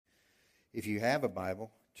If you have a Bible,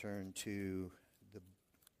 turn to the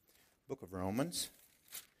book of Romans.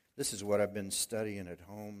 This is what I've been studying at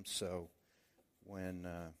home, so when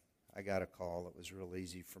I got a call, it was real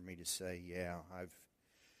easy for me to say,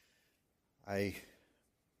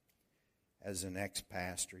 as an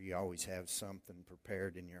ex-pastor, you always have something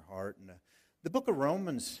prepared in your heart. And the book of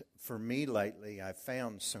Romans, for me lately, I've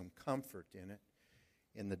found some comfort in it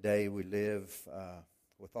in the day we live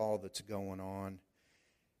with all that's going on.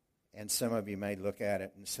 And some of you may look at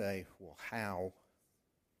it and say, well, how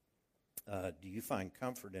do you find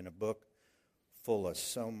comfort in a book full of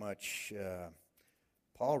so much?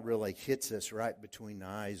 Paul really hits us right between the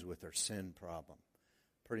eyes with our sin problem,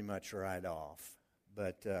 pretty much right off.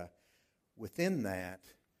 But within that,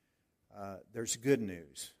 there's good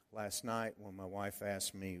news. Last night when my wife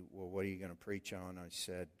asked me, well, what are you going to preach on? I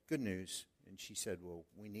said, good news. And she said, well,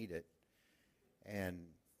 we need it. And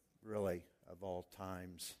really, of all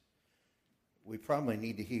times, we probably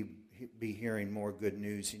need to be hearing more good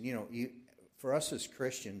news. And, for us as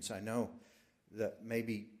Christians, I know that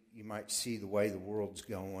maybe you might see the way the world's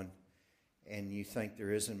going and you think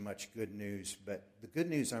there isn't much good news. But the good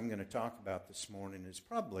news I'm going to talk about this morning is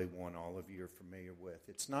probably one all of you are familiar with.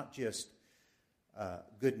 It's not just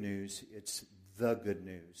good news, it's the good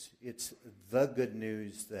news. It's the good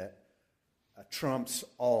news that trumps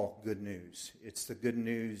all good news. It's the good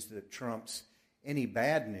news that trumps any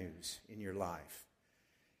bad news in your life.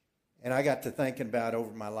 And I got to thinking about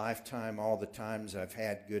over my lifetime all the times I've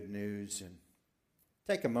had good news, and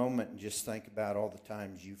take a moment and just think about all the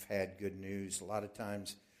times you've had good news. A lot of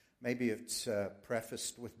times maybe it's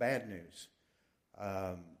prefaced with bad news.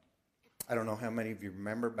 I don't know how many of you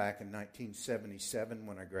remember back in 1977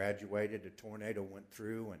 when I graduated, a tornado went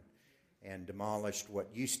through and demolished what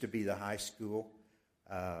used to be the high school.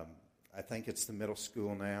 I think it's the middle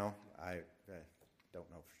school now. I don't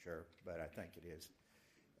know for sure, but I think it is.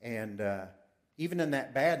 And even in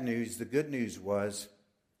that bad news, the good news was,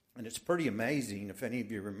 and it's pretty amazing if any of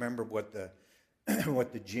you remember what the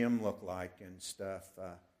what the gym looked like and stuff.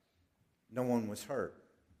 No one was hurt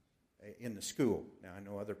in the school. Now I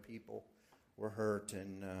know other people were hurt,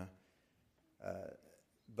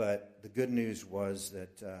 but the good news was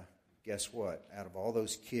that guess what? Out of all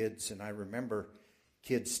those kids, and I remember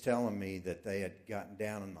kids telling me that they had gotten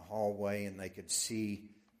down in the hallway and they could see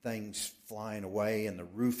things flying away and the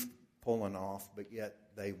roof pulling off, but yet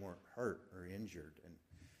they weren't hurt or injured. And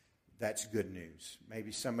that's good news.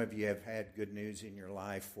 Maybe some of you have had good news in your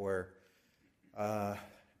life where,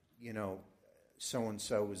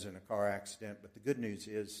 so-and-so was in a car accident, but the good news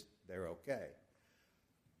is they're okay.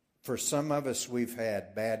 For some of us, we've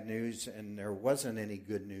had bad news and there wasn't any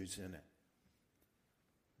good news in it.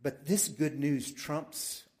 But this good news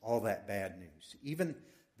trumps all that bad news. Even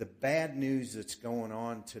the bad news that's going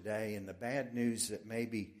on today and the bad news that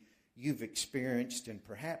maybe you've experienced and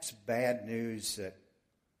perhaps bad news that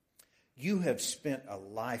you have spent a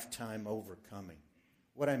lifetime overcoming.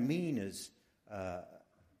 What I mean is, I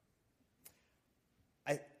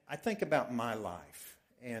think about my life,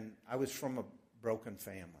 and I was from a broken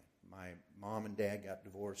family. My mom and dad got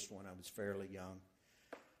divorced when I was fairly young.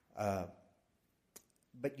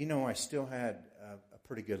 But, I still had a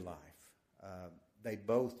pretty good life. They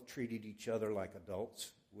both treated each other like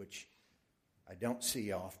adults, which I don't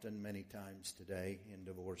see often many times today in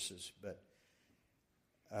divorces. But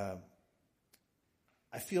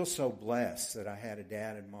I feel so blessed that I had a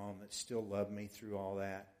dad and mom that still loved me through all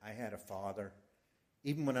that. I had a father,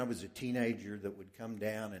 even when I was a teenager, that would come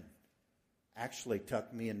down and actually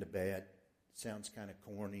tuck me into bed. It sounds kind of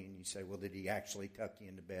corny, and you say, well, did he actually tuck you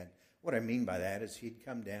into bed? What I mean by that is he'd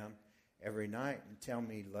come down every night and tell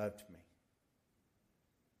me he loved me.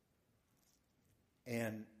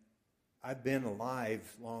 And I've been alive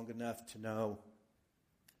long enough to know,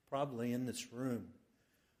 probably in this room,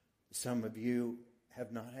 some of you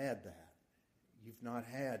have not had that. You've not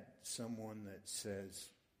had someone that says,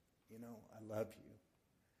 I love you.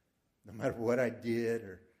 No matter what I did,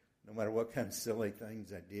 or no matter what kind of silly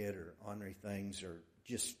things I did, or ornery things, or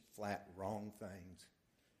just flat wrong things,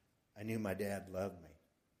 I knew my dad loved me.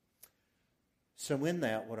 So in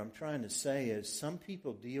that, what I'm trying to say is some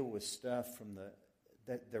people deal with stuff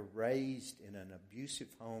that they're raised in an abusive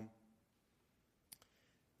home.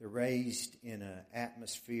 They're raised in an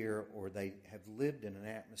atmosphere, or they have lived in an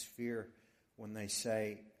atmosphere when they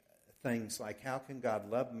say things like, how can God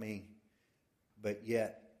love me but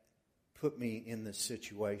yet put me in this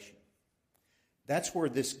situation? That's where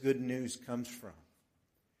this good news comes from.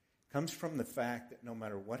 It comes from the fact that no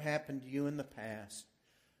matter what happened to you in the past,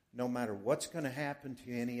 no matter what's going to happen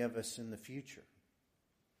to any of us in the future,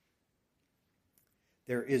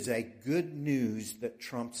 There is a good news that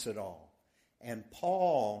trumps it all. And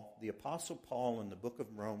Paul, the Apostle Paul in the book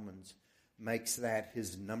of Romans, makes that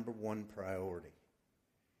his number one priority.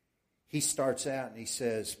 He starts out and he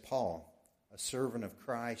says, Paul, a servant of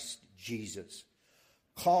Christ Jesus,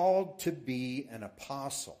 called to be an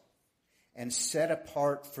apostle and set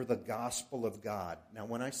apart for the gospel of God. Now,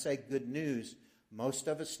 when I say good news, most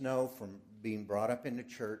of us know from being brought up in the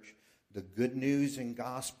church, the good news and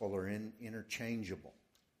gospel are interchangeable.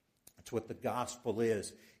 That's what the gospel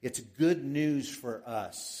is. It's good news for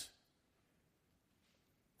us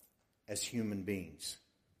as human beings.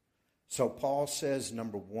 So Paul says,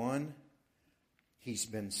 number one, he's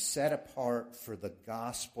been set apart for the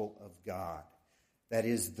gospel of God. That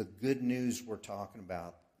is the good news we're talking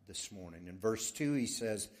about this morning. In verse 2, he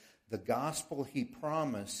says, the gospel he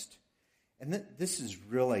promised, and this is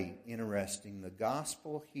really interesting, the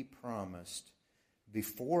gospel he promised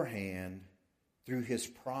beforehand through his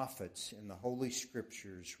prophets in the Holy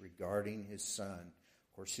Scriptures regarding his Son,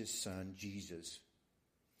 of course his Son, Jesus,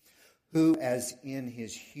 who as in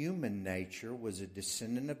his human nature was a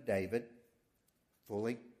descendant of David,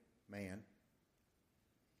 fully man,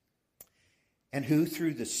 and who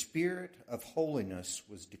through the Spirit of holiness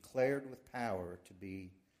was declared with power to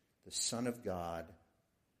be the Son of God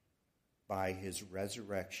by his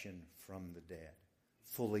resurrection from the dead.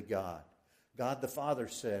 Fully God. God the Father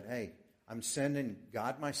said, hey, I'm sending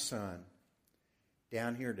God my Son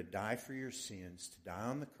down here to die for your sins, to die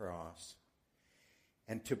on the cross,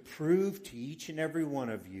 and to prove to each and every one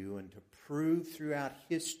of you and to prove throughout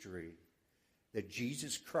history that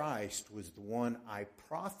Jesus Christ was the one I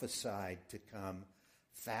prophesied to come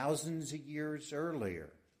thousands of years earlier.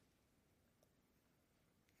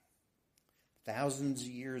 Thousands of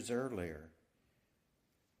years earlier,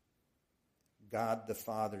 God the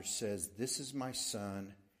Father says, this is my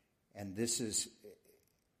Son, and this is,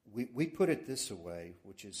 we put it this way,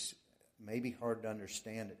 which is maybe hard to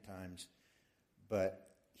understand at times, but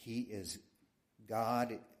he is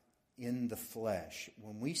God in the flesh.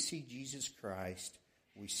 When we see Jesus Christ,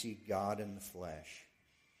 we see God in the flesh.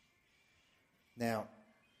 Now,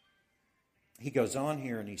 he goes on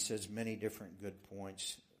here and he says many different good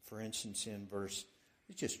points. For instance, in let's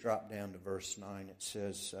just drop down to verse 9. It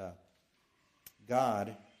says,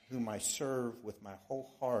 God, whom I serve with my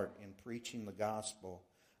whole heart in preaching the gospel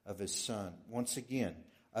of his Son. Once again,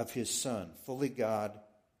 of his Son, fully God,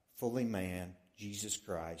 fully man, Jesus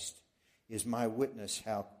Christ, is my witness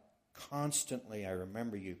how constantly I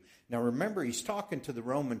remember you. Now remember, he's talking to the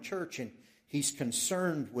Roman church, and he's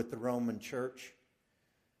concerned with the Roman church.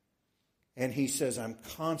 And he says, I'm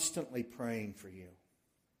constantly praying for you.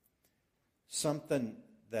 Something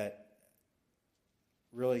that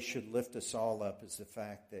really should lift us all up is the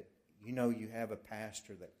fact that, you have a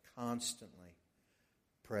pastor that constantly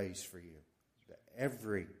prays for you.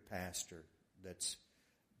 Every pastor that's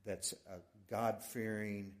a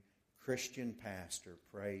God-fearing Christian pastor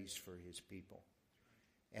prays for his people.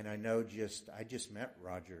 And I know I just met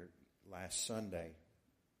Roger last Sunday.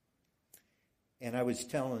 And I was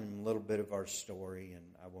telling him a little bit of our story, and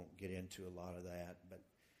I won't get into a lot of that, but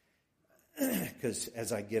because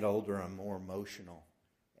as I get older, I'm more emotional.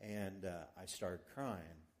 And I started crying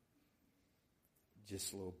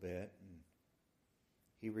just a little bit. And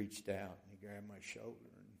he reached out and he grabbed my shoulder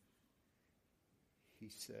and he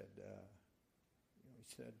said,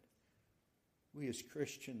 we as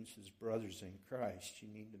Christians, as brothers in Christ, you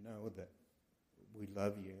need to know that we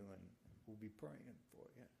love you and we'll be praying for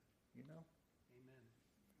you, Amen.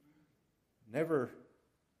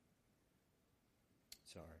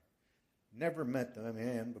 Never met the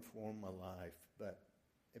man before in my life, but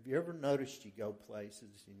have you ever noticed you go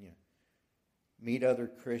places and you meet other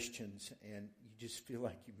Christians and you just feel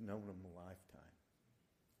like you've known them a lifetime?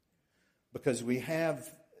 Because we have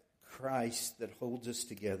Christ that holds us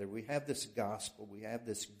together. We have this gospel. We have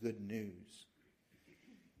this good news.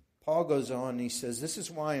 Paul goes on and he says, this is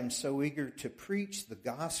why I'm so eager to preach the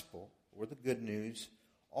gospel, or the good news,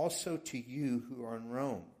 also to you who are in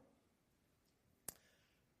Rome.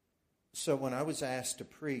 So when I was asked to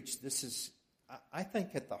preach, I think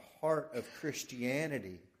at the heart of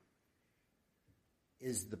Christianity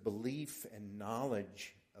is the belief and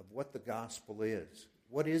knowledge of what the gospel is.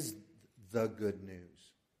 What is the good news?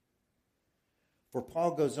 For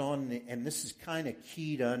Paul goes on, and this is kind of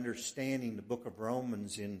key to understanding the book of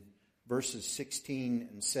Romans in verses 16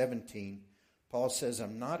 and 17. Paul says,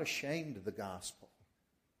 I'm not ashamed of the gospel.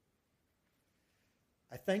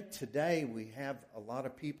 I think today we have a lot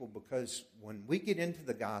of people, because when we get into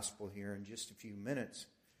the gospel here in just a few minutes,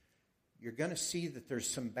 you're going to see that there's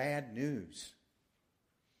some bad news.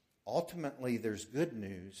 ultimately there's good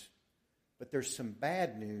news, but there's some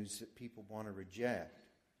bad news that people want to reject.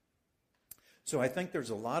 So I think there's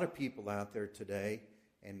a lot of people out there today,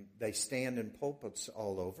 and they stand in pulpits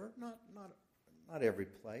all over. Not every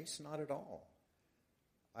place, not at all.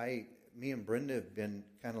 Me and Brenda have been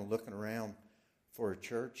kind of looking around for a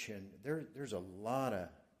church, and there's a lot of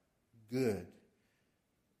good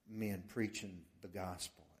men preaching the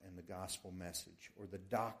gospel and the gospel message, or the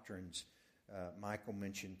doctrines. Michael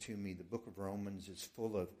mentioned to me the book of Romans is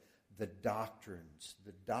full of the doctrines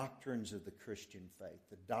of the Christian faith,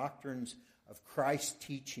 the doctrines of Christ's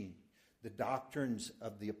teaching, the doctrines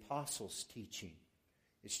of the apostles' teaching.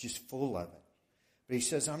 It's just full of it. But he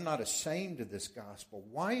says, I'm not ashamed of this gospel.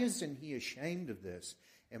 Why isn't he ashamed of this?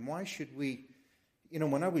 And why should we?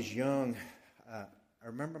 When I was young, I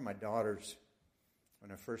remember my daughters,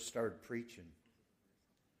 when I first started preaching,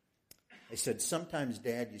 they said, sometimes,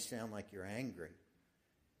 Dad, you sound like you're angry.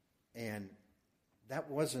 And that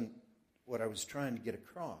wasn't what I was trying to get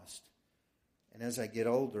across. And as I get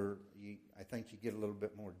older, I think you get a little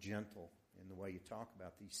bit more gentle in the way you talk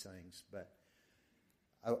about these things. But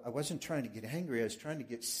I wasn't trying to get angry. I was trying to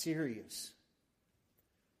get serious.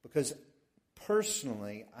 Because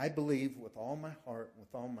personally, I believe with all my heart,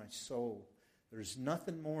 with all my soul, there's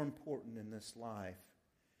nothing more important in this life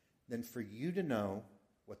than for you to know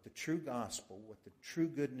what the true gospel, what the true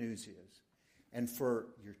good news is, and for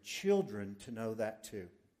your children to know that too.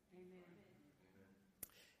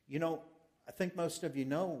 Amen. I think most of you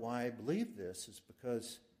know why I believe this is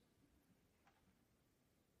because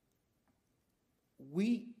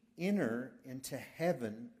we enter into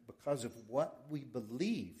heaven because of what we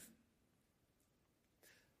believe.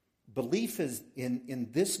 Belief is in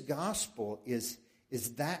this gospel is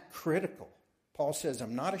that critical. Paul says,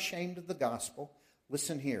 I'm not ashamed of the gospel.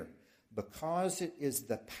 Listen here. Because it is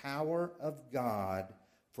the power of God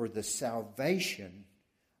for the salvation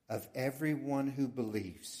of everyone who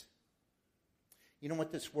believes. You know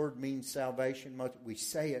what this word means, salvation? We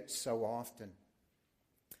say it so often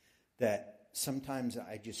that sometimes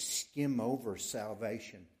I just skim over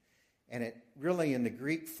salvation. And it really, in the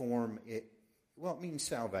Greek form, it means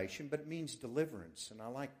salvation, but it means deliverance. And I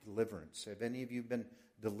like deliverance. Have any of you been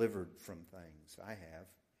delivered from things? I have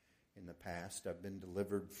in the past. I've been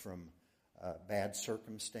delivered from bad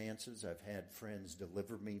circumstances. I've had friends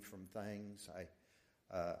deliver me from things.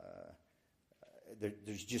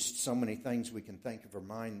 There's just so many things we can think of our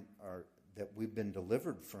mind that we've been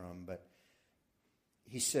delivered from. But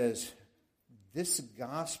he says, this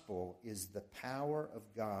gospel is the power of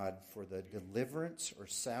God for the deliverance or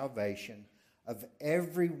salvation of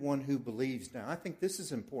everyone who believes. Now, I think this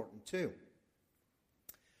is important too.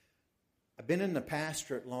 I've been in the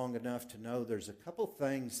pastorate long enough to know there's a couple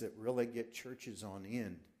things that really get churches on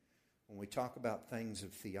end when we talk about things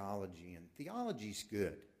of theology. And theology's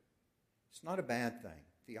good. It's not a bad thing.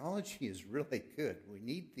 Theology is really good. We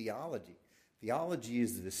need theology. Theology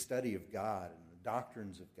is the study of God and the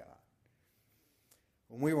doctrines of God.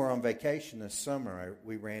 When we were on vacation this summer,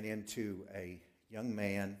 we ran into a young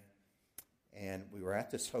man, and we were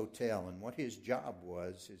at this hotel, and what his job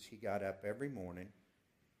was is he got up every morning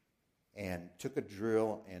and took a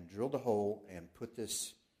drill and drilled a hole and put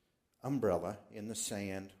this umbrella in the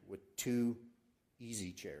sand with 2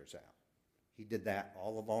 easy chairs out. He did that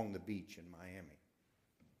all along the beach in Miami.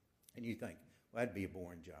 And you think, well, that'd be a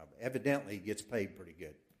boring job. Evidently, he gets paid pretty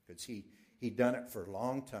good because he'd done it for a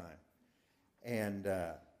long time. And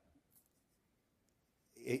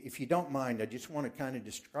if you don't mind, I just want to kind of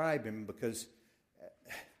describe him because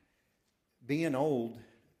being old,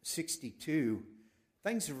 62,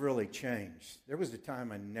 things have really changed. There was a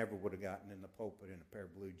time I never would have gotten in the pulpit in a pair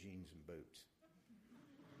of blue jeans and boots.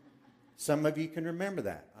 Some of you can remember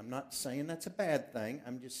that. I'm not saying that's a bad thing.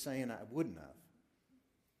 I'm just saying I wouldn't have.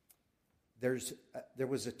 There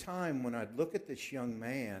was a time when I'd look at this young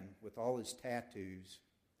man with all his tattoos,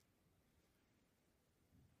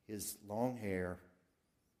 his long hair,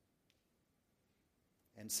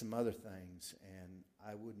 and some other things, and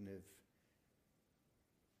I wouldn't have,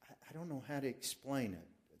 I don't know how to explain it,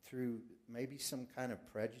 through maybe some kind of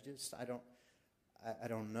prejudice. I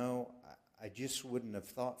don't know. I just wouldn't have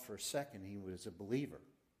thought for a second he was a believer.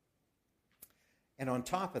 And on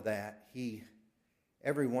top of that, he,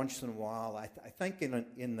 every once in a while, I think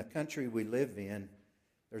in the country we live in,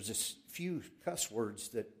 there's a few cuss words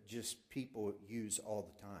that just people use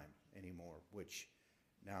all the time anymore, which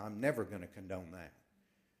now I'm never going to condone that.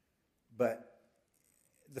 But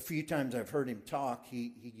the few times I've heard him talk,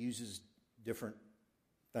 he uses different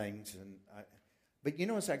things. But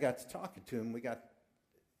as I got to talking to him, we got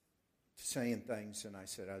to saying things, and I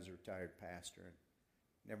said I was a retired pastor.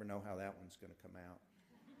 Never know how that one's going to come out.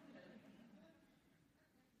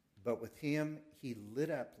 But with him, he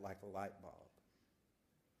lit up like a light bulb.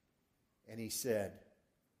 And he said,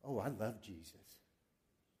 "Oh, I love Jesus."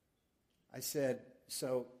 I said,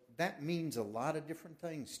 "So that means a lot of different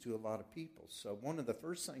things to a lot of people. So one of the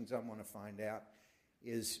first things I want to find out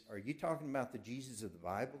is, are you talking about the Jesus of the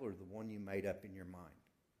Bible or the one you made up in your mind?"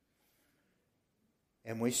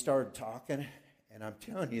 And we started talking, and I'm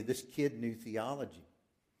telling you, this kid knew theology.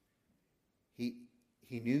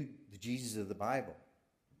 He knew the Jesus of the Bible.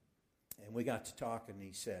 And we got to talking, and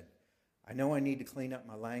he said, "I know I need to clean up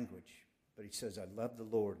my language," but he says, "I love the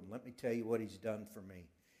Lord, and let me tell you what he's done for me."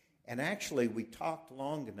 And actually, we talked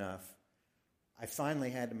long enough. I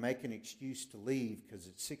finally had to make an excuse to leave because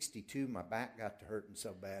at 62, my back got to hurting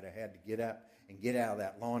so bad I had to get up and get out of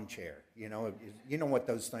that lawn chair. You know what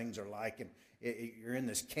those things are like, and you're in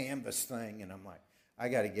this canvas thing, and I'm like, I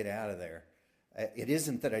got to get out of there. It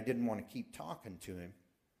isn't that I didn't want to keep talking to him,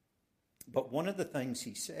 but one of the things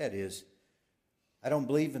he said is, "I don't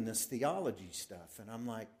believe in this theology stuff." And I'm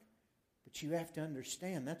like, "But you have to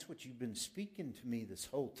understand, that's what you've been speaking to me this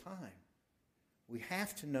whole time. We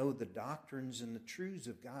have to know the doctrines and the truths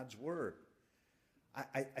of God's Word."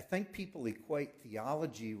 I think people equate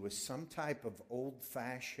theology with some type of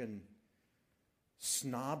old-fashioned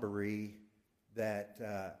snobbery that,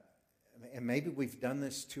 and maybe we've done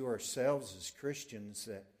this to ourselves as Christians,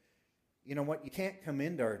 that, you know what, you can't come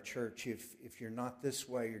into our church if you're not this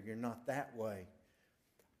way or you're not that way.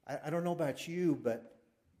 I don't know about you, but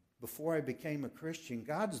before I became a Christian,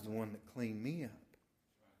 God's the one that cleaned me up.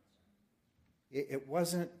 It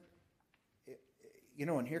wasn't,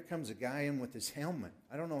 and here comes a guy in with his helmet.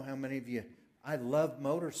 I don't know how many of you, I love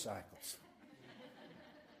motorcycles.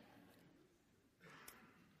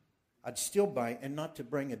 I'd still buy, and not to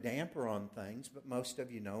bring a damper on things, but most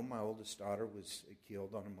of you know my oldest daughter was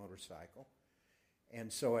killed on a motorcycle.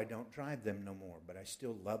 And so I don't drive them no more, but I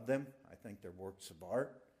still love them. I think they're works of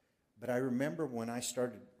art. But I remember when I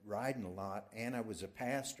started riding a lot, and I was a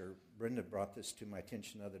pastor, Brenda brought this to my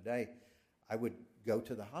attention the other day, I would go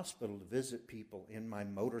to the hospital to visit people in my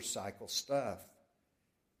motorcycle stuff,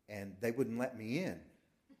 and they wouldn't let me in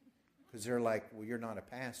because they're like, "Well, you're not a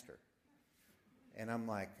pastor." And I'm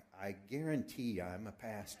like, "I guarantee you I'm a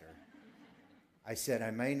pastor." I said,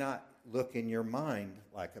 "I may not look in your mind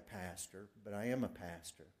like a pastor, but I am a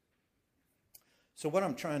pastor." So what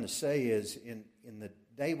I'm trying to say is, in the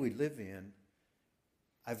day we live in,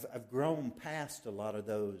 I've grown past a lot of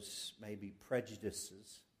those maybe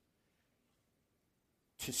prejudices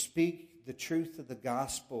to speak the truth of the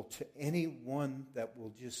gospel to anyone that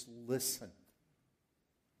will just listen.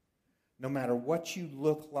 No matter what you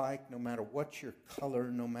look like, no matter what your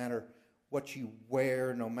color, no matter what you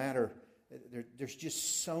wear, no matter, there's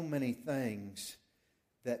just so many things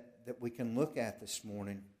that we can look at this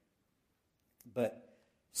morning. But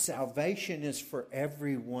salvation is for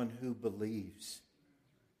everyone who believes.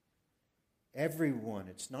 Everyone.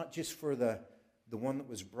 It's not just for the one that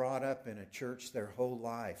was brought up in a church their whole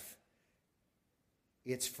life.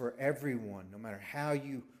 It's for everyone, no matter how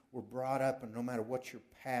you were brought up and no matter what your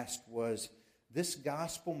past was. This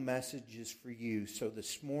gospel message is for you. So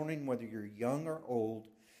this morning, whether you're young or old,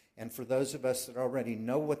 and for those of us that already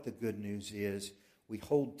know what the good news is, we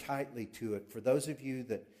hold tightly to it. For those of you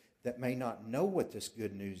that may not know what this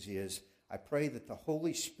good news is, I pray that the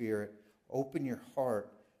Holy Spirit open your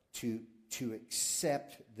heart to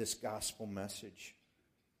accept this gospel message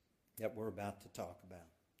that we're about to talk about.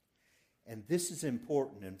 And this is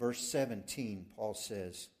important. In verse 17, Paul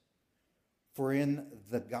says, "For in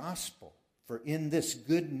the gospel, for in this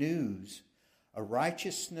good news, a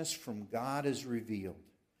righteousness from God is revealed,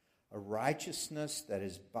 a righteousness that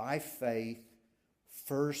is by faith,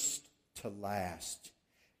 first to last.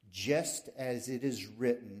 Just as it is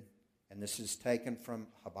written," and this is taken from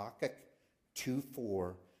Habakkuk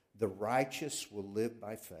 2:4, "the righteous will live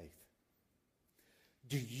by faith."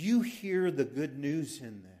 Do you hear the good news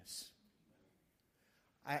in this?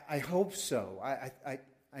 I hope so.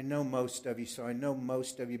 I know most of you, so I know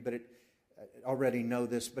most of you, but I already know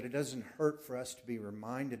this, but it doesn't hurt for us to be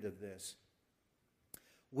reminded of this.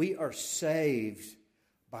 We are saved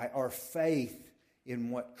by our faith in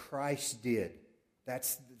what Christ did.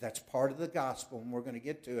 That's part of the gospel, and we're going to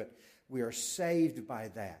get to it. We are saved by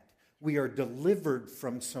that. We are delivered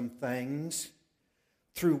from some things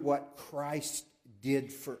through what Christ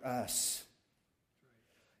did for us.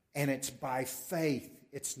 And it's by faith.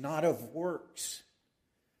 It's not of works.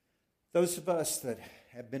 Those of us that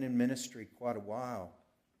have been in ministry quite a while,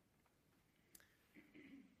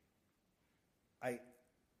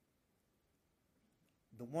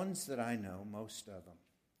 the ones that I know, most of them,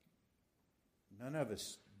 None of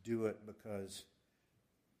us do it because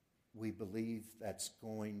we believe that's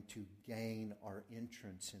going to gain our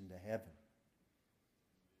entrance into heaven.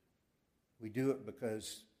 We do it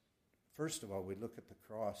because, first of all, we look at the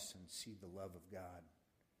cross and see the love of God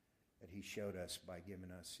that He showed us by giving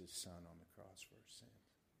us His Son on the cross for our sins.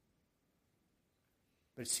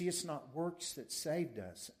 But see, it's not works that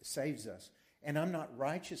saves us. And I'm not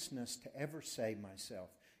righteousness to ever save myself.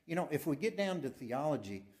 You know, if we get down to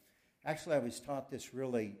theology, actually I was taught this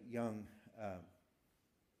really young.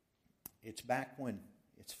 It's back when,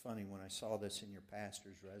 it's funny, when I saw this in your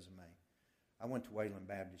pastor's resume. I went to Wayland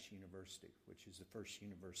Baptist University, which is the first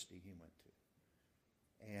university he went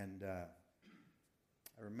to. And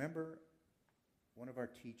I remember one of our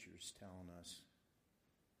teachers telling us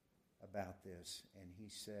about this, and he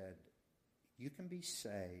said, you can be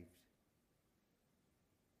saved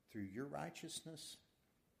through your righteousness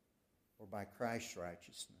or by Christ's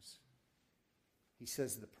righteousness. He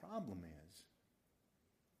says the problem is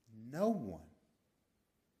no one,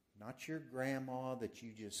 not your grandma that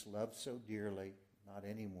you just love so dearly, not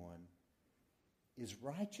anyone, is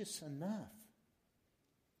righteous enough.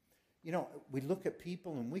 You know, we look at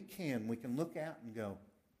people and we can look out and go,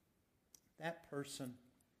 that person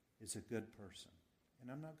is a good person.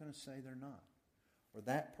 And I'm not going to say they're not. Or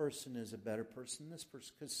that person is a better person than this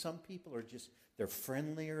person. Because some people are just, they're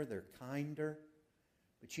friendlier, they're kinder.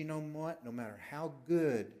 But you know what? No matter how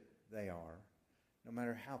good they are, no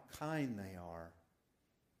matter how kind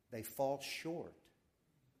they fall short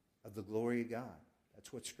of the glory of God.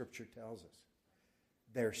 That's what Scripture tells us.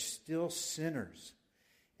 They're still sinners.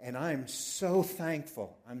 And I'm so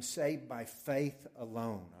thankful I'm saved by faith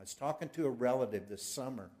alone. I was talking to a relative this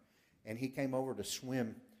summer, and he came over to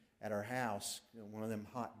swim at our house, one of them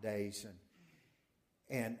hot days.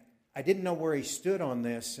 And I didn't know where he stood on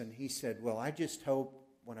this, and he said, well, I just hope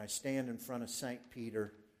when I stand in front of St.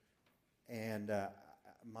 Peter and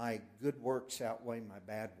my good works outweigh my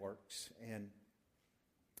bad works. And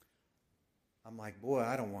I'm like, boy,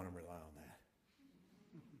 I don't want to rely on that.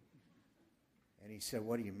 And he said,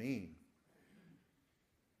 what do you mean?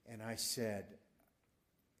 And I said,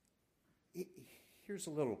 here's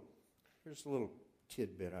a little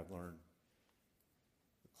tidbit I've learned.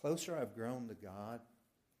 The closer I've grown to God,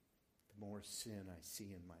 the more sin I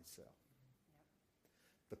see in myself.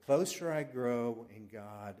 The closer I grow in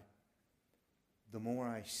God, the more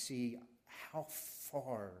I see how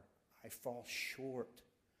far I fall short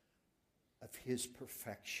of His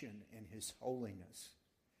perfection and His holiness.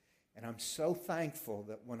 And I'm so thankful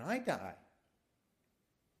that when I die,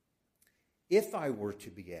 if I were to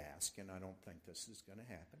be asked, and I don't think this is going to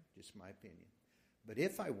happen, just my opinion, but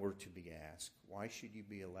if I were to be asked, why should you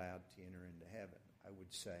be allowed to enter into heaven? I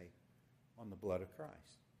would say, on the blood of Christ.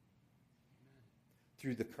 Amen.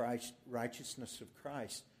 Through the righteousness of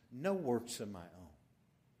Christ, no works of my own.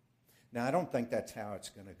 Now, I don't think that's how it's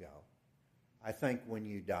going to go. I think when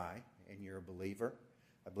you die and you're a believer,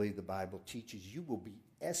 I believe the Bible teaches you will be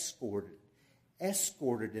escorted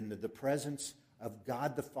into the presence of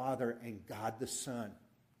God the Father and God the Son,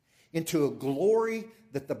 into a glory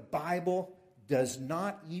that the Bible does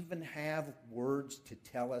not even have words to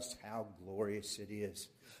tell us how glorious it is.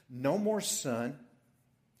 No more sun,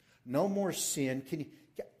 no more sin.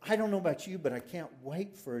 I don't know about you, but I can't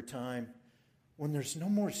wait for a time when there's no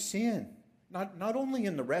more sin. Not only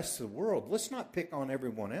in the rest of the world. Let's not pick on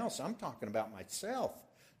everyone else. I'm talking about myself.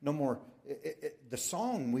 No more. The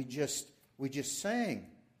song we just sang.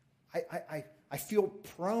 I feel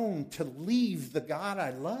prone to leave the God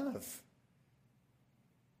I love.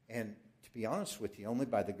 And to be honest with you, only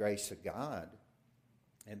by the grace of God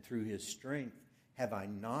and through His strength have I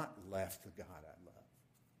not left the God I love.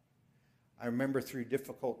 I remember through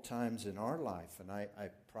difficult times in our life, and I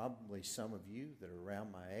probably some of you that are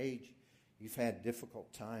around my age, you've had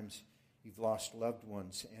difficult times, you've lost loved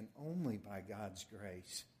ones, and only by God's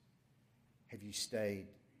grace have you stayed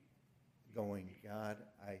going, God,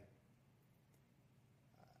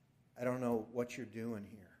 I don't know what you're doing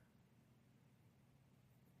here.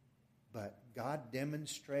 But God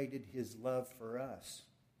demonstrated His love for us.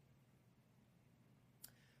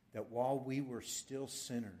 That while we were still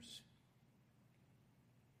sinners,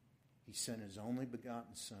 He sent His only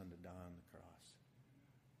begotten Son to die on the cross.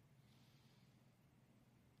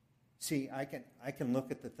 See, I can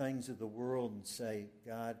look at the things of the world and say,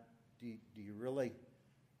 God, do you really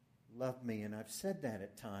love me? And I've said that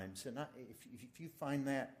at times. And if you find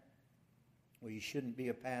that, well, you shouldn't be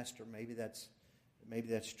a pastor, maybe that's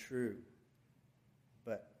true.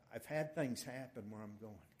 But I've had things happen where I'm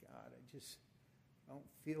going, God, I just don't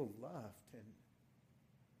feel loved.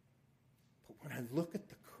 But when I look at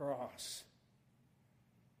the cross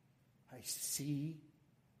I see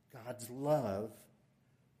God's love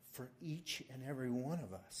for each and every one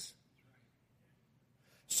of us.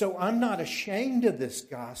 So I'm not ashamed of this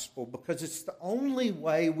gospel because it's the only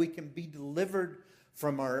way we can be delivered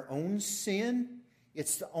from our own sin.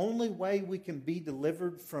 It's the only way we can be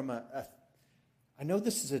delivered from I know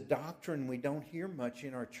this is a doctrine we don't hear much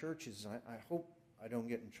in our churches. I hope I don't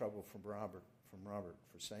get in trouble from Robert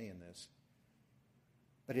for saying this.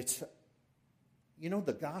 But it's,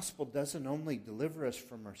 the gospel doesn't only deliver us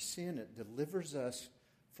from our sin, it delivers us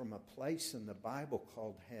from a place in the Bible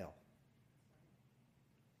called hell.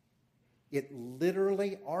 It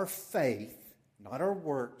literally, our faith, not our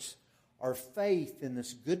works, our faith in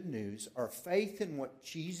this good news, our faith in what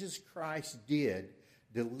Jesus Christ did,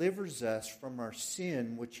 delivers us from our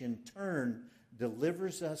sin, which in turn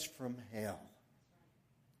delivers us from hell.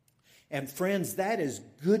 And friends, that is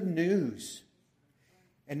good news.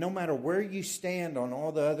 And no matter where you stand on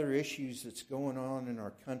all the other issues that's going on in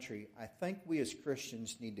our country, I think we as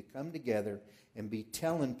Christians need to come together and be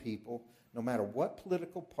telling people, no matter what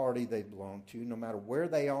political party they belong to, no matter where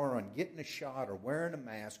they are on getting a shot or wearing a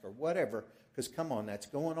mask or whatever, because come on, that's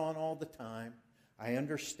going on all the time. I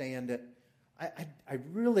understand it. I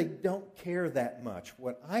really don't care that much.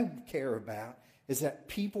 What I care about is that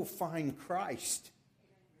people find Christ.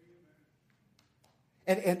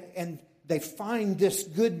 And they find this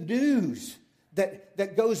good news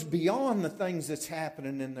that goes beyond the things that's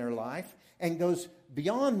happening in their life and goes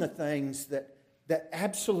beyond the things that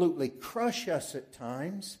absolutely crush us at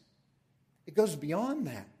times. It goes beyond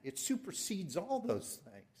that. It supersedes all those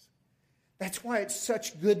things. That's why it's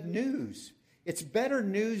such good news. It's better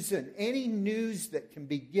news than any news that can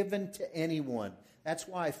be given to anyone. That's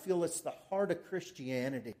why I feel it's the heart of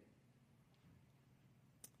Christianity.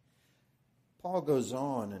 Paul goes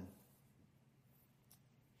on and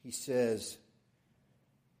he says,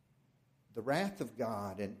 the wrath of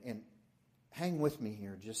God, and hang with me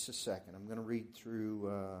here just a second. I'm going to read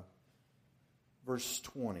through verse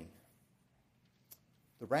 20.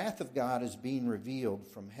 The wrath of God is being revealed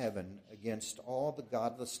from heaven against all the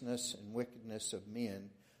godlessness and wickedness of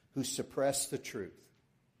men who suppress the truth.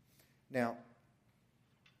 Now,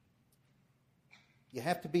 you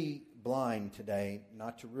have to be blind today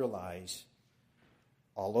not to realize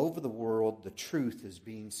all over the world the truth is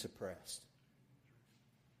being suppressed.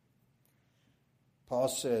 Paul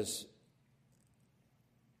says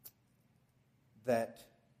that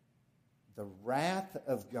the wrath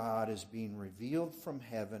of God is being revealed from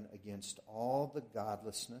heaven against all the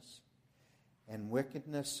godlessness and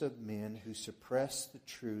wickedness of men who suppress the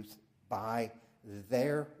truth by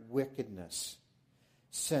their wickedness.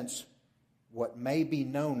 Since what may be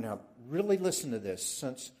known, now really listen to this,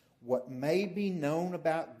 since what may be known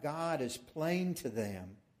about God is plain to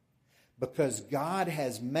them, because God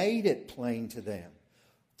has made it plain to them.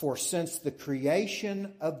 For since the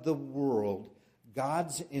creation of the world,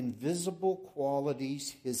 God's invisible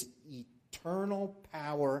qualities, His eternal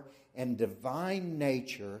power and divine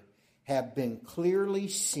nature have been clearly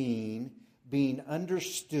seen, being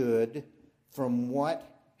understood from what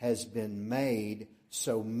has been made,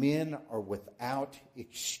 so men are without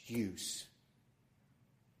excuse.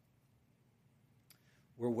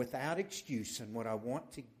 We're without excuse, and what I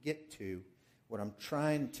want to get to, what I'm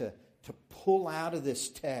trying to pull out of this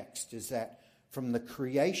text is that from the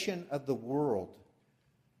creation of the world,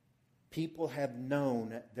 people have known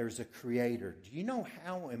that there's a creator. Do you know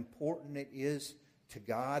how important it is to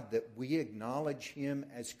God that we acknowledge Him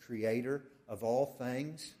as creator of all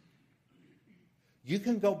things? You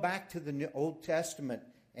can go back to the Old Testament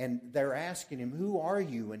and they're asking Him, who are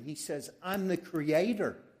you? And He says, I'm the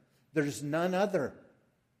creator. There's none other.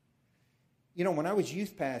 You know, when I was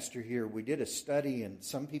youth pastor here, we did a study, and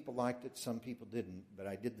some people liked it, some people didn't, but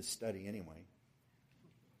I did the study anyway.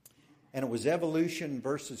 And it was evolution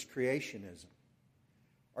versus creationism.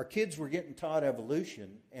 Our kids were getting taught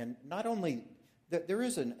evolution, and not only that there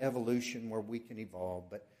is an evolution where we can evolve,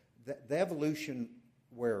 but the evolution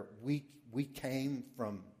where we came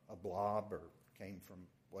from a blob or came from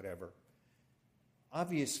whatever,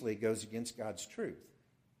 obviously goes against God's truth.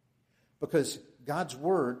 Because God's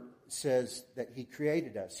Word says that He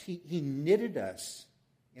created us. He knitted us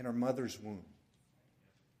in our mother's womb.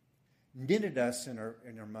 Knitted us in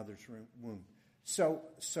our mother's womb. So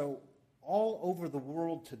all over the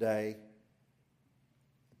world today,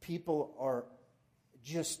 people are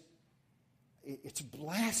just, it's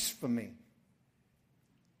blasphemy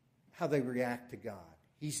how they react to God.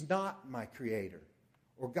 He's not my creator.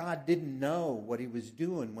 Or God didn't know what He was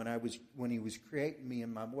doing when He was creating me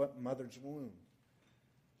in my mother's womb.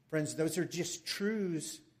 Friends, those are just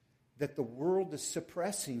truths that the world is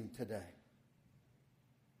suppressing today.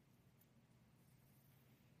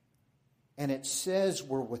 And it says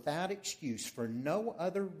we're without excuse for no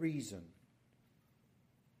other reason.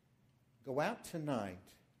 Go out tonight.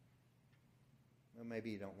 Well, maybe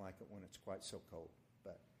you don't like it when it's quite so cold,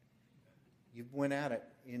 but you went out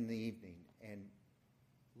in the evening and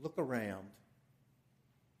look around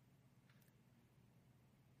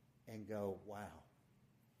and go, wow.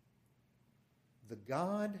 The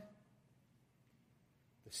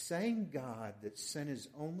same God that sent His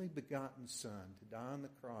only begotten Son to die on the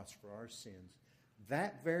cross for our sins,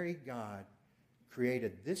 that very God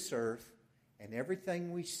created this earth and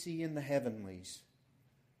everything we see in the heavenlies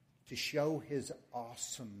to show His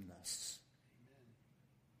awesomeness.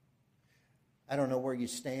 I don't know where you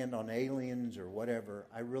stand on aliens or whatever.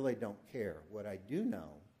 I really don't care. What I do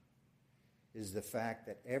know is the fact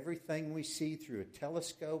that everything we see through a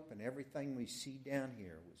telescope and everything we see down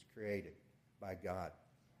here was created by God.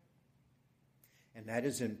 And that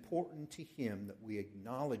is important to Him that we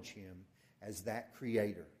acknowledge Him as that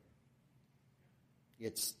Creator.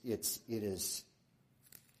 It is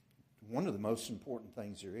one of the most important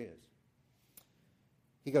things there is.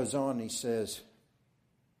 He goes on and he says,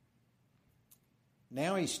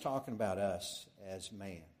 now he's talking about us as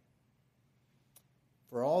man.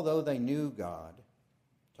 For although they knew God,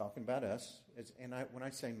 talking about us, when I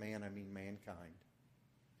say man, I mean mankind.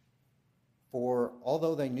 For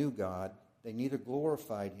although they knew God, they neither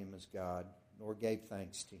glorified Him as God nor gave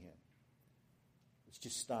thanks to Him. Let's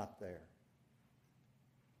just stop there.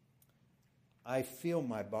 I feel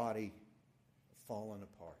my body falling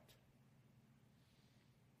apart.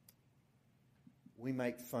 We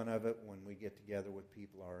make fun of it when we get together with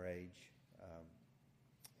people our age.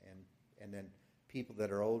 And then people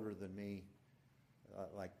that are older than me,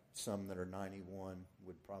 like some that are 91,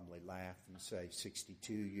 would probably laugh and say,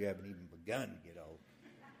 62, you haven't even begun to get old.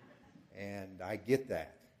 And I get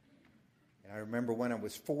that. And I remember when I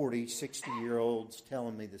was 40, 60-year-olds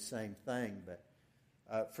telling me the same thing. But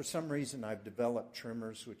for some reason, I've developed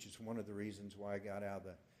tremors, which is one of the reasons why I got out of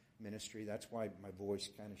the ministry. That's why my voice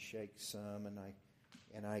kind of shakes some, and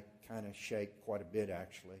I kind of shake quite a bit,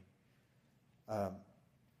 actually.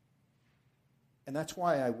 And that's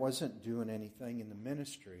why I wasn't doing anything in the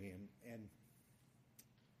ministry.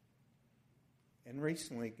 And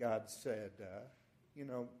recently God said,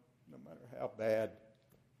 no matter how bad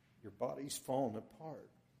your body's falling apart.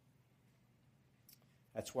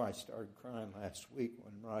 That's why I started crying last week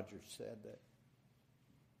when Roger said that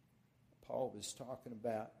Paul was talking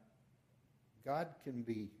about God can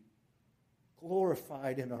be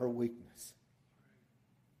glorified in our weakness.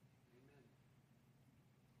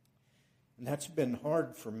 And that's been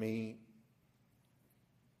hard for me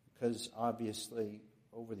because obviously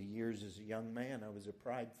over the years as a young man, I was a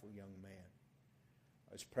prideful young man.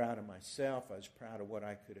 I was proud of myself. I was proud of what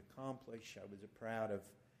I could accomplish. I was proud of,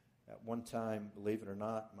 at one time, believe it or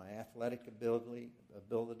not, my athletic ability.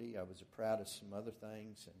 I was proud of some other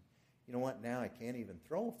things. And you know what? Now I can't even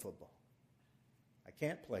throw a football. I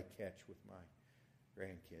can't play catch with my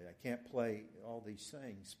grandkid. I can't play all these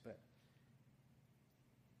things. But,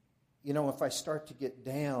 if I start to get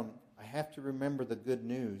down, I have to remember the good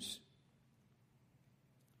news.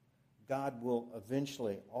 God will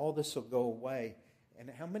eventually, all this will go away. And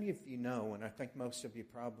how many of you know, and I think most of you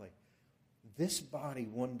probably, this body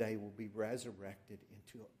one day will be resurrected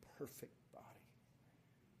into a perfect body.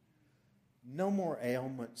 No more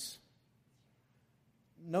ailments.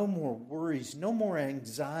 No more worries. No more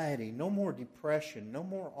anxiety. No more depression. No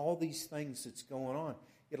more all these things that's going on.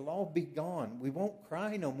 It'll all be gone. We won't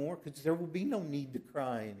cry no more because there will be no need to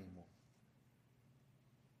cry anymore.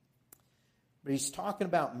 But he's talking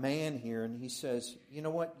about man here, and he says, you know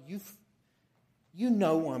what? You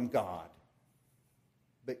know I'm God,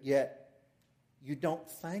 but yet you don't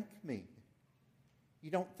thank me.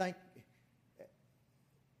 You don't thank me.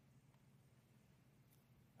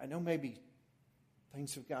 I know maybe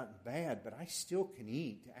things have gotten bad, but I still can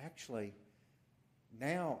eat. Actually,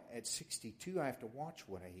 now at 62, I have to watch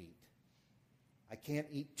what I eat. I can't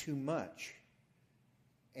eat too much.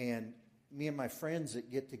 And me and my friends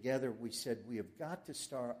that get together, we said we have got to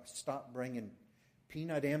stop bringing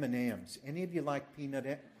peanut M&Ms. Any of you like peanut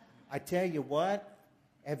M&Ms? I tell you what,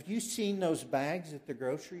 have you seen those bags at the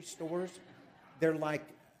grocery stores? They're like,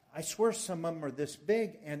 I swear some of them are this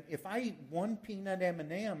big, and if I eat one peanut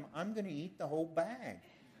M&M, I'm going to eat the whole bag.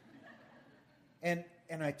 And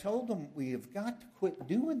I told them we have got to quit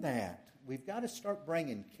doing that. We've got to start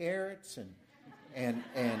bringing carrots and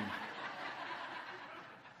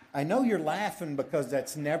I know you're laughing because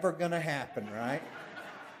that's never going to happen, right?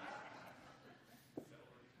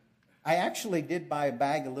 I actually did buy a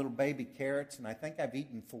bag of little baby carrots, and I think I've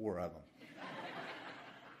eaten 4 of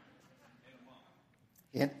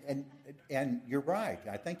them. And you're right.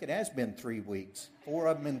 I think it has been 3 weeks. 4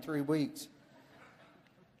 of them in 3 weeks.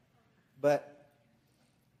 But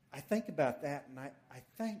I think about that, and I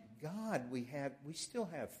thank God we still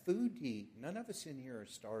have food to eat. None of us in here are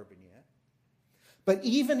starving yet. But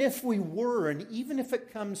even if we were, and even if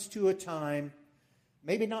it comes to a time,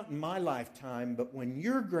 maybe not in my lifetime, but when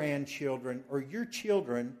your grandchildren or your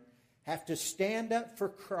children have to stand up for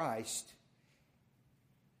Christ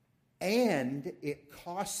and it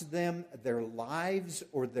costs them their lives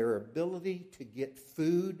or their ability to get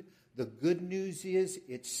food, the good news is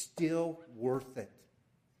it's still worth it.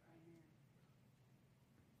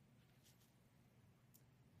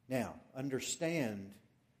 Now, understand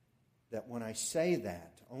that when I say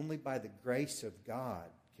that, only by the grace of God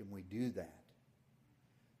can we do that.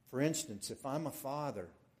 For instance, if I'm a father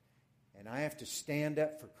and I have to stand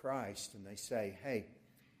up for Christ and they say, hey,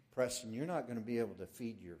 Preston, you're not going to be able to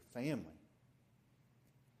feed your family.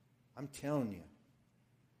 I'm telling you,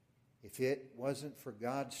 if it wasn't for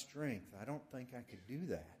God's strength, I don't think I could do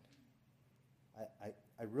that.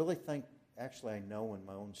 I really think, actually I know in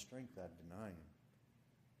my own strength I'd deny Him.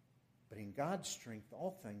 But in God's strength,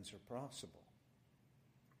 all things are possible.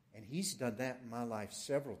 And He's done that in my life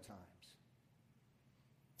several times.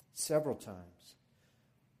 Several times.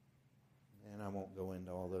 And I won't go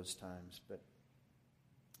into all those times, but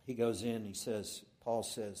he goes in, he says, Paul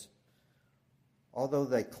says, although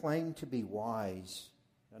they claim to be wise,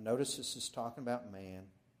 now notice this is talking about man,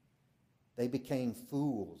 they became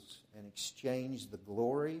fools and exchanged the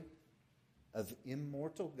glory of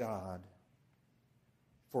immortal God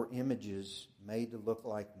for images made to look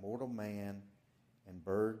like mortal man and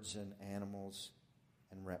birds and animals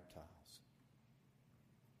and reptiles.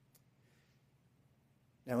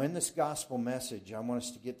 Now, in this gospel message, I want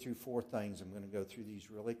us to get through 4 things. I'm going to go through these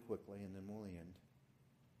really quickly, and then we'll end.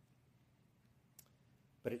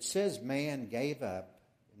 But it says man gave up,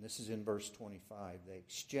 and this is in verse 25. They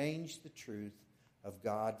exchanged the truth of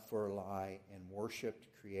God for a lie and worshipped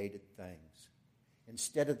created things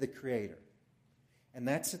instead of the Creator. And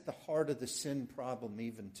that's at the heart of the sin problem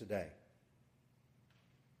even today.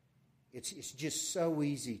 It's just so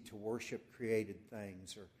easy to worship created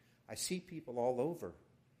things. Or I see people all over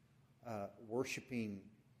worshiping,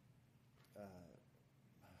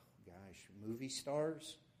 movie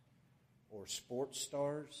stars or sports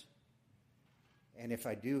stars. And if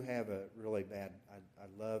I do have a really bad, I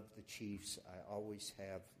love the Chiefs. I always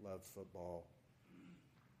have loved football.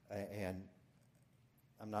 And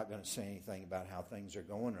I'm not going to say anything about how things are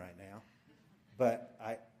going right now. But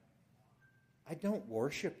I don't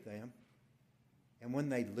worship them. And when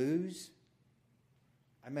they lose,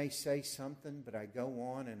 I may say something, but I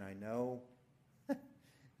go on and I know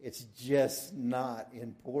it's just not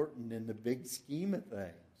important in the big scheme of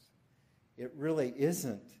things. It really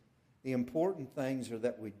isn't. The important things are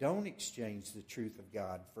that we don't exchange the truth of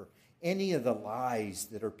God for any of the lies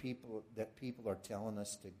that people are telling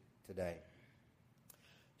us today.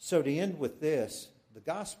 So to end with this, the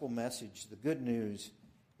gospel message, the good news,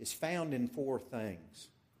 is found in 4 things.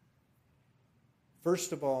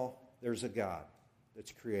 First of all, there's a God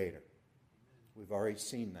that's creator. We've already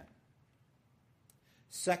seen that.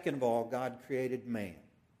 Second of all, God created man.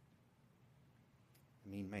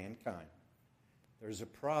 Mankind. There's a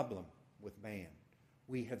problem with man.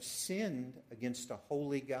 We have sinned against a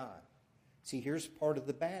holy God. See, here's part of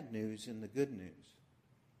the bad news and the good news.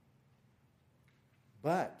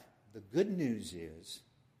 But the good news is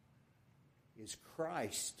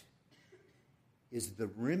Christ is the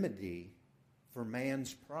remedy for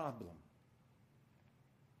man's problem.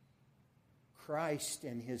 Christ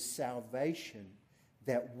and His salvation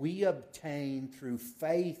that we obtain through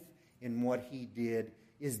faith in what He did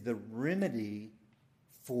is the remedy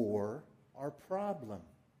for our problem.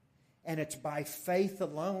 And it's by faith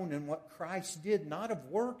alone in what Christ did, not of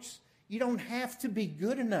works. You don't have to be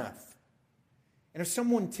good enough. And if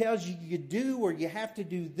someone tells you you do, or you have to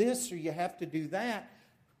do this, or you have to do that,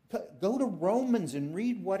 go to Romans and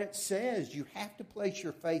read what it says. You have to place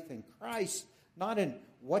your faith in Christ, not in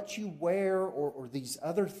what you wear or these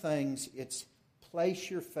other things. It's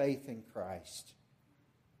place your faith in Christ.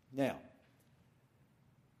 Now,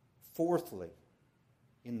 fourthly,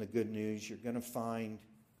 in the good news, you're going to find,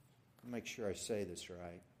 make sure I say this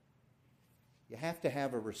right, you have to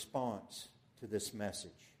have a response to this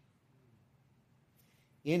message.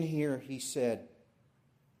 In here, he said,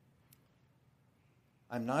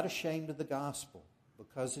 I'm not ashamed of the gospel,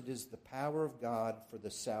 because it is the power of God for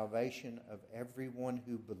the salvation of everyone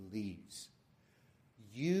who believes.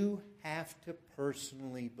 You have to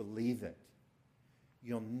personally believe it.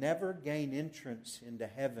 You'll never gain entrance into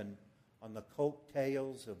heaven on the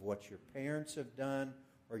coattails of what your parents have done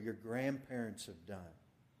or your grandparents have done.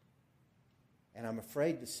 And I'm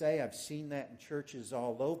afraid to say I've seen that in churches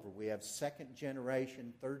all over. We have second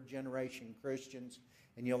generation, third generation Christians,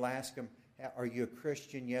 and you'll ask them, are you a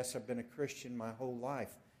Christian? Yes, I've been a Christian my whole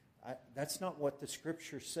life. That's not what the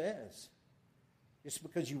Scripture says. Just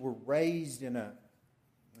because you were raised in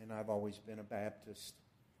and I've always been a Baptist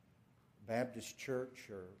church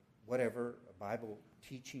or whatever, a Bible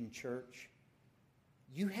teaching church,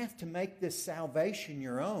 you have to make this salvation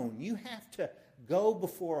your own. You have to go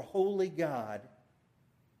before a holy God.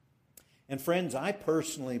 And friends, I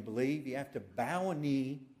personally believe you have to bow a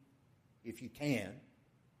knee, if you can,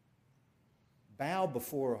 bow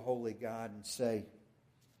before a holy God and say,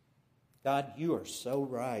 God, you are so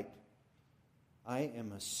right. I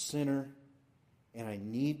am a sinner and I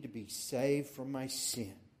need to be saved from my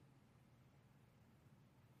sin.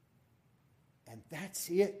 And that's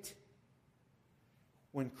it.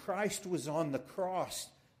 When Christ was on the cross,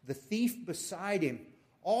 the thief beside him,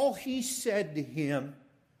 all he said to him,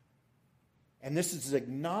 and this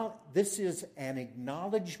is an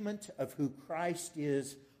acknowledgement of who Christ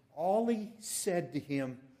is, all he said to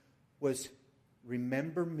him was,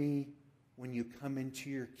 remember me when you come into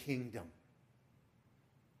your kingdom.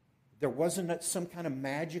 There wasn't some kind of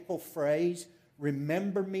magical phrase,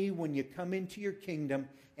 remember me when you come into your kingdom,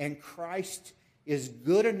 and Christ is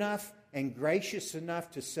good enough and gracious enough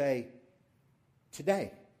to say,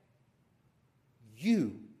 today,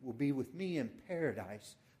 you will be with me in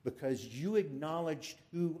paradise because you acknowledged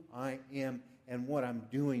who I am and what I'm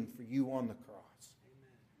doing for you on the cross.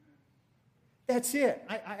 Amen. That's it.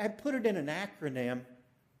 I put it in an acronym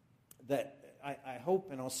that I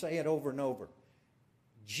hope, and I'll say it over and over.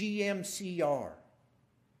 GMCR.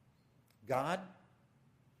 God,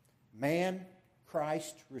 man,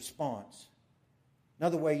 Christ, response.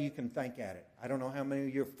 Another way you can think at it. I don't know how many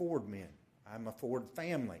of you are Ford men. I'm a Ford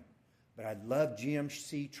family. But I love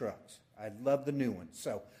GMC trucks. I love the new ones.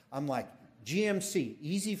 So I'm like, GMC,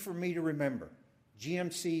 easy for me to remember.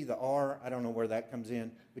 GMC, the R, I don't know where that comes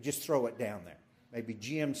in, but just throw it down there. Maybe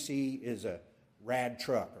GMC is a rad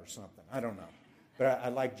truck or something. I don't know. But I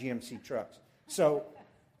like GMC trucks. So,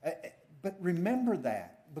 but remember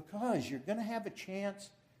that, because you're going to have a chance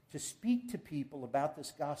to speak to people about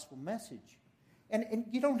this gospel message. And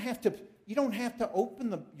you don't have to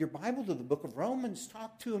open your Bible to the book of Romans.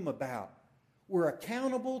 Talk to them about we're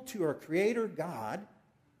accountable to our Creator God.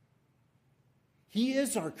 He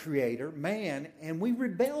is our Creator, man, and we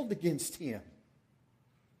rebelled against Him.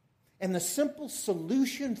 And the simple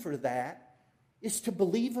solution for that is to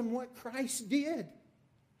believe in what Christ did.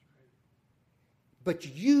 But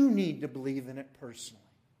you need to believe in it personally.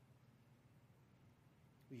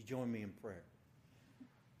 Will you join me in prayer?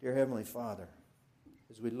 Dear Heavenly Father,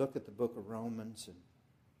 as we look at the book of Romans, and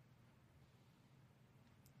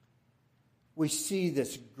we see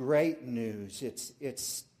this great news.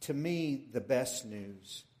 It's to me the best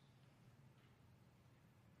news.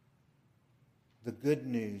 The good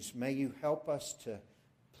news. May you help us to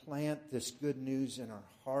plant this good news in our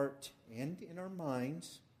heart and in our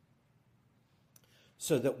minds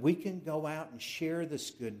so that we can go out and share this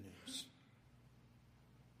good news.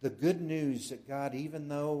 The good news that God, even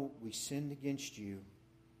though we sinned against you,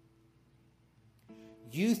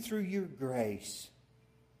 you through your grace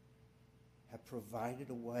have provided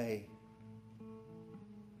a way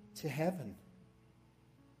to heaven.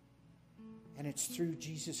 And it's through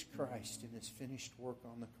Jesus Christ and His finished work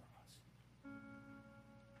on the cross.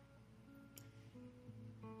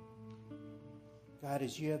 God,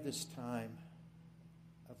 as you have this time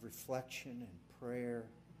of reflection and prayer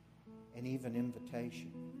and even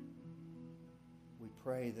invitation, we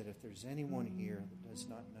pray that if there's anyone here that does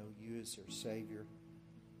not know you as their Savior,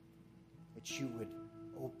 that you would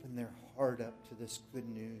open their heart up to this good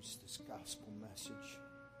news, this gospel message.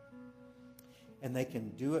 And they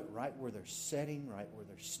can do it right where they're sitting, right where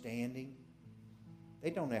they're standing.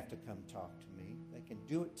 They don't have to come talk to me. They can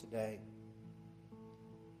do it today.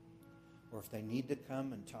 Or if they need to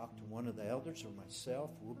come and talk to one of the elders or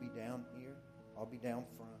myself, we'll be down here. I'll be down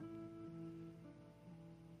front.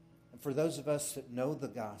 And for those of us that know the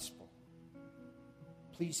gospel,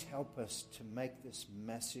 please help us to make this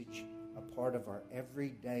message a part of our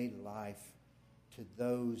everyday life to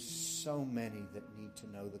those so many that need to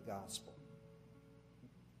know the gospel.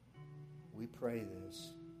 We pray this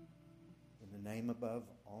in the name above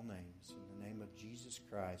all names, in the name of Jesus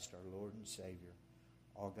Christ, our Lord and Savior.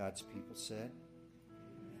 All God's people said,